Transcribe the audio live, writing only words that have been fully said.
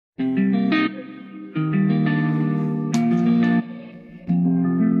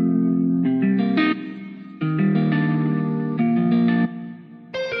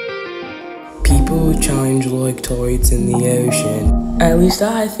like toys in the ocean. At least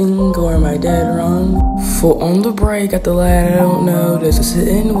I think, or am I dead wrong? For on the break at the light I don't notice, I sit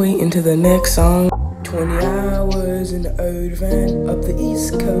and wait into the next song. 20 hours in the old van, up the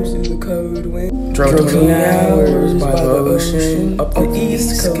east coast through the cold wind. Drove 20 hours by the ocean, up the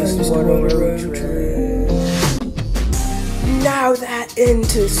east coast on a road trip. Now that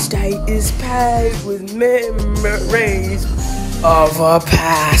interstate is paved with memories of a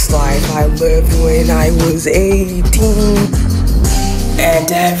past life I lived when I was 18.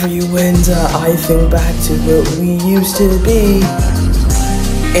 And every winter I think back to what we used to be.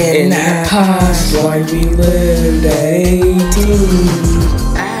 In that past life we lived at 18.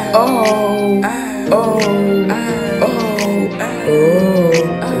 Oh, oh, oh, oh, oh,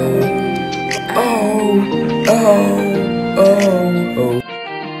 oh, oh.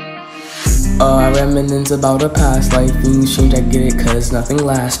 Reminiscence about a past life, things change, I get it, cause nothing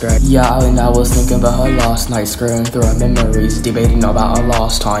lasts, right? Yeah, and I was thinking about her last night, scrolling through our memories, debating about our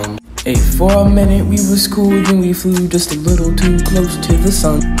lost time. Hey, for a minute we was cool, then we flew just a little too close to the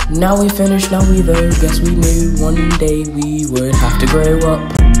sun. Now we finished, now we there, guess we knew one day we would have to grow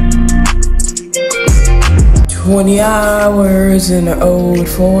up. 20 hours in an old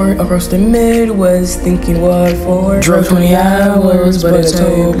Ford across the Midwest, thinking what for? Drove 20 hours, but it's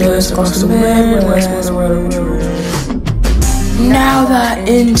hopeless, across the Midwest was a road trip. Now that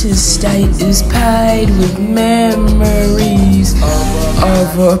interstate is paved with memories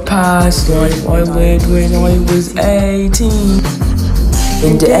of a past life I lived when I was 18.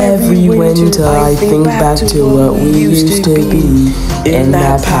 And every winter I think back to what we used to be. In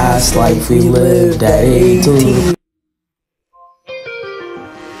that past life we lived at 18.